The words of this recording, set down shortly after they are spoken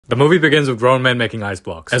The movie begins with grown men making ice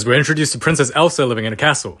blocks, as we're introduced to Princess Elsa living in a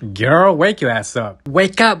castle. Girl, wake your ass up.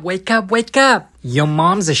 Wake up, wake up, wake up. Your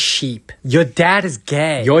mom's a sheep. Your dad is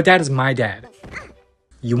gay. Your dad is my dad.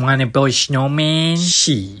 You wanna build a snowman?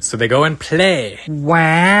 So they go and play.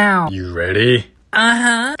 Wow. You ready?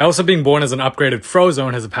 Uh-huh. Elsa, being born as an upgraded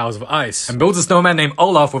Frozone, has the powers of ice and builds a snowman named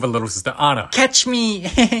Olaf with a little sister Anna. Catch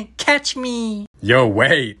me. Catch me. Yo,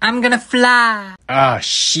 wait. I'm gonna fly. Ah,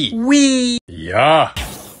 shit. Wee. Yeah.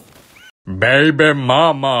 Baby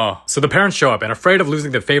mama. So the parents show up and afraid of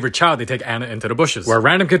losing their favorite child, they take Anna into the bushes, where a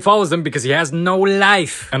random kid follows them because he has no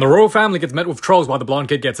life. And the royal family gets met with trolls while the blonde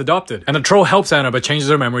kid gets adopted. And the troll helps Anna but changes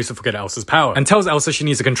her memories to forget Elsa's power and tells Elsa she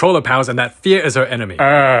needs to control her powers and that fear is her enemy.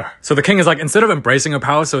 So the king is like, instead of embracing her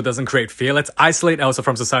power so it doesn't create fear, let's isolate Elsa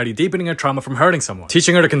from society, deepening her trauma from hurting someone,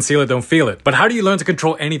 teaching her to conceal it, don't feel it. But how do you learn to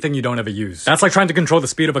control anything you don't ever use? That's like trying to control the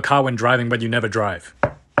speed of a car when driving but you never drive.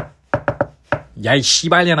 야, 이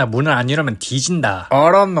씨발년아, 문을 안 열으면 뒤진다.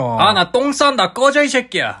 알았노. 아, 나 똥 싼다. 꺼져, 이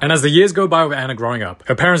새끼야. And as the years go by with Anna growing up,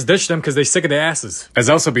 her parents ditch them because they sick of their asses. As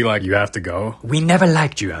Elsa be like, you have to go? We never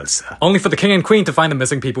liked you, Elsa. Only for the king and queen to find the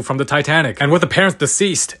missing people from the Titanic. And with the parents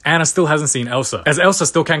deceased, Anna still hasn't seen Elsa, as Elsa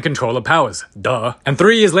still can't control her powers. Duh. And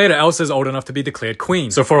 3 years later, Elsa is old enough to be declared queen.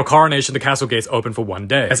 So for a coronation, the castle gates open for one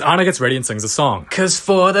day, as Anna gets ready and sings a song. Cause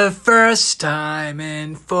for the first time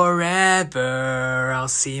in forever, I'll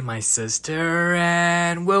see my sister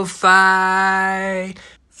and we'll fight.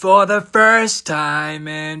 For the first time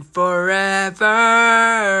in forever,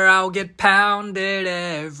 I'll get pounded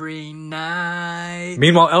every night.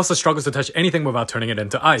 Meanwhile, Elsa struggles to touch anything without turning it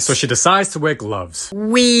into ice, so she decides to wear gloves.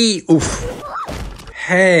 Wee! Oof.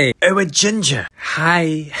 Hey, we're Ginger.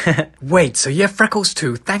 Hi. Wait, so you have freckles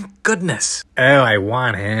too? Thank goodness. Oh, I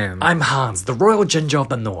want him. I'm Hans, the royal ginger of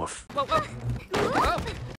the north.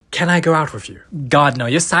 Can I go out with you? God, no.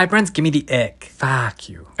 Your sideburns give me the ick. Fuck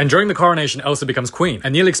you. And during the coronation, Elsa becomes queen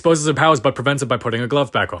and nearly exposes her powers but prevents it by putting her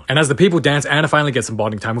gloves back on. And as the people dance, Anna finally gets some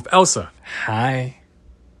bonding time with Elsa. Hi.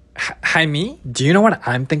 Hi, me? Do you know what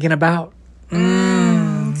I'm thinking about?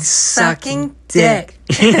 Sucking dick.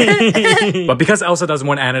 But because Elsa doesn't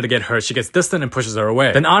want Anna to get hurt, she gets distant and pushes her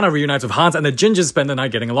away. Then Anna reunites with Hans and the Gingers spend the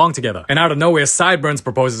night getting along together. And out of nowhere, Sideburns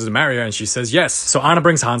proposes to marry her and she says yes. So Anna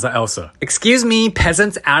brings Hans to Elsa. Excuse me,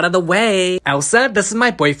 peasants out of the way. Elsa, this is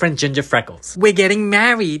my boyfriend Ginger Freckles. We're getting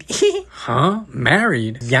married. Huh?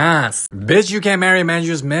 Married? Yes. Bitch, you can't marry a man you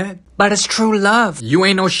just met. But it's true love. You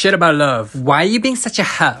ain't no shit about love. Why are you being such a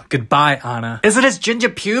hoe? Goodbye, Anna. Is it his ginger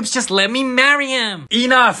pubes? Just let me marry him.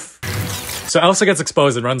 Enough! So Elsa gets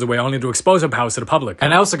exposed and runs away only to expose her powers to the public.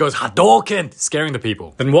 And Elsa goes, Hadouken! Scaring the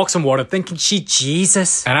people. Then walks on water thinking she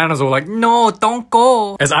Jesus. And Anna's all like, no, don't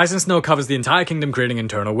go. As ice and snow covers the entire kingdom, creating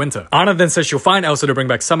internal winter. Anna then says she'll find Elsa to bring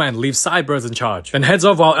back summer and leave Sideburns in charge. Then heads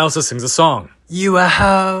off while Elsa sings a song. You a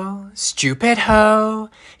hoe, stupid hoe.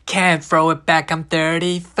 Can't throw it back, I'm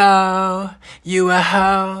 34. You a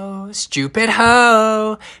hoe, stupid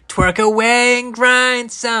hoe. Twerk away and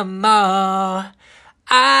grind some more.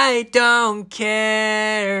 I don't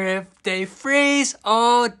care if they freeze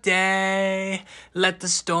all day. Let the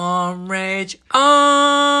storm rage on.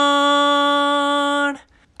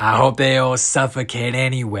 I hope they all suffocate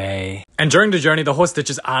anyway. And during the journey, the horse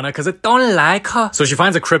ditches Anna because it don't like her. So she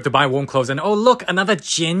finds a crib to buy warm clothes and oh look, another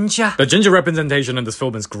ginger. The ginger representation in this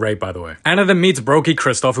film is great, by the way. Anna then meets Brokey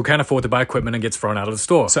Kristoff, who can't afford to buy equipment and gets thrown out of the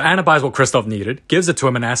store. So Anna buys what Kristoff needed, gives it to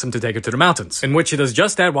him and asks him to take her to the mountains. In which he does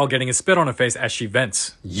just that while getting his spit on her face as she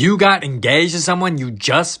vents. You got engaged to someone you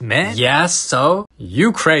just met? Yes, so?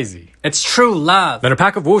 You crazy. It's true love. Then a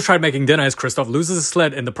pack of wolves tried making dinner as Kristoff loses his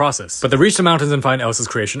sled in the process. But they reach the mountains and find Elsa's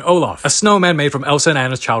creation, Olaf, a snowman made from Elsa and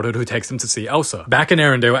Anna's childhood who takes them to see Elsa. Back in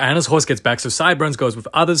Arendelle, Anna's horse gets back so Sideburns goes with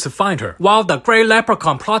others to find her. While the Grey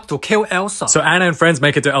Leprechaun plots to kill Elsa. So Anna and friends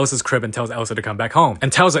make it to Elsa's crib and tells Elsa to come back home.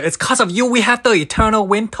 And tells her, it's cause of you we have the eternal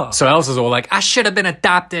winter. So Elsa's all like, I should have been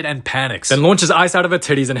adopted, and panics. Then launches ice out of her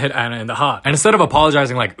titties and hit Anna in the heart. And instead of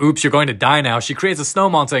apologizing like, oops, you're going to die now, she creates a snow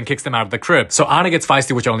monster and kicks them out of the crib. So Anna gets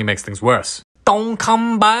feisty, which only makes things worse. Don't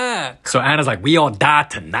come back. So Anna's like, we all die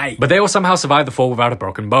tonight. But they all somehow survive the fall without a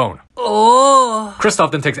broken bone. Oh.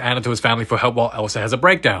 Kristoff then takes Anna to his family for help while Elsa has a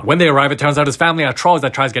breakdown. When they arrive, it turns out his family are trolls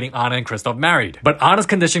that tries getting Anna and Kristoff married. But Anna's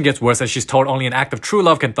condition gets worse as she's told only an act of true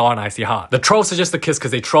love can thaw an icy heart. The trolls suggest a kiss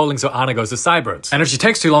because they're trolling, so Anna goes to Sideburns. And if she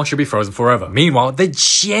takes too long, she'll be frozen forever. Meanwhile, the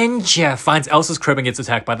ginger finds Elsa's crib and gets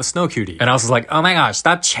attacked by the Snow Cutie. And Elsa's like, oh my gosh,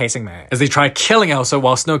 stop chasing me. As they try killing Elsa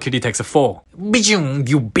while Snow Cutie takes a fall. Bijung,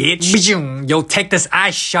 you bitch. Bijung, yo, take this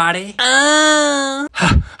ice, shawty.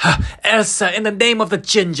 Elsa, in the name of the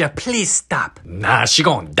ginger, please stop. Nah, she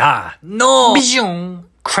gon' die. No. Bijung,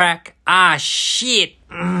 crack. Ah, shit.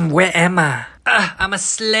 Where am I? I'm a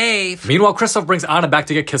slave. Meanwhile, Kristoff brings Anna back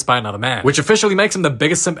to get kissed by another man, which officially makes him the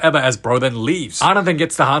biggest simp ever as Bro then leaves. Anna then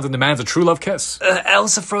gets to Hans and demands a true love kiss.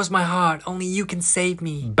 Elsa froze my heart. Only you can save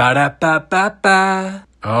me. Ba-da-ba-ba-ba.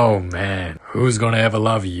 Oh man, who's gonna ever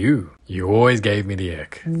love you? You always gave me the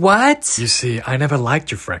ick. What? You see, I never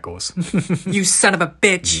liked your freckles. You son of a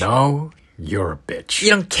bitch. No, you're a bitch.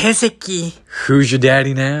 이런 개새끼. Who's your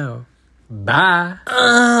daddy now? Bye.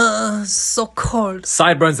 So cold.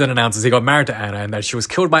 Sideburns then announces he got married to Anna and that she was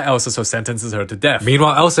killed by Elsa, so sentences her to death.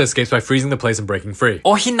 Meanwhile, Elsa escapes by freezing the place and breaking free.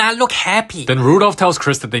 Oh, he not look happy. Then Rudolph tells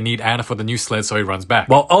Chris that they need Anna for the new sled, so he runs back.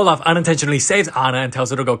 While Olaf unintentionally saves Anna and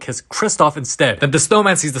tells her to go kiss Kristoff instead. Then the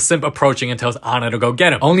snowman sees the simp approaching and tells Anna to go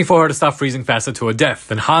get him, only for her to stop freezing faster to her death.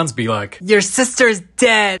 Then Hans be like, Your sister is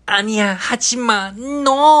dead. 아니야, 하지마.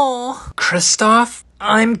 No. Kristoff?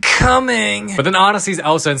 I'm coming. But then Anna sees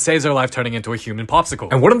Elsa and saves her life, turning into a human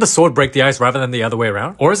popsicle. And wouldn't the sword break the ice rather than the other way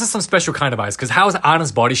around? Or is this some special kind of ice? Because how is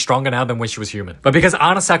Anna's body stronger now than when she was human? But because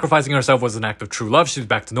Anna sacrificing herself was an act of true love, she's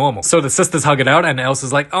back to normal. So the sisters hug it out and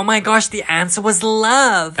Elsa's like, Oh my gosh, the answer was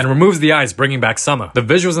love. and removes the ice, bringing back summer. The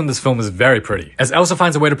visuals in this film is very pretty, as Elsa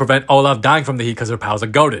finds a way to prevent Olaf dying from the heat because her pals are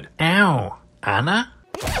goated. Ow. Anna?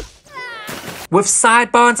 With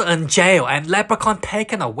Sideburns in jail and Leprechaun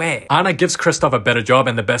taken away. Anna gives Kristoff a better job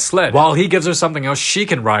and the best sled, while he gives her something else she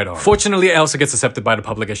can ride on. Fortunately, Elsa gets accepted by the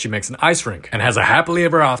public as she makes an ice rink, and has a happily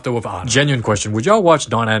ever after with Anna. Genuine question, would y'all watch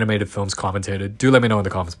non-animated films commentated? Do let me know in the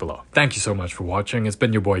comments below. Thank you so much for watching. It's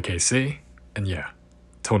been your boy KC, and yeah,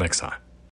 till next time.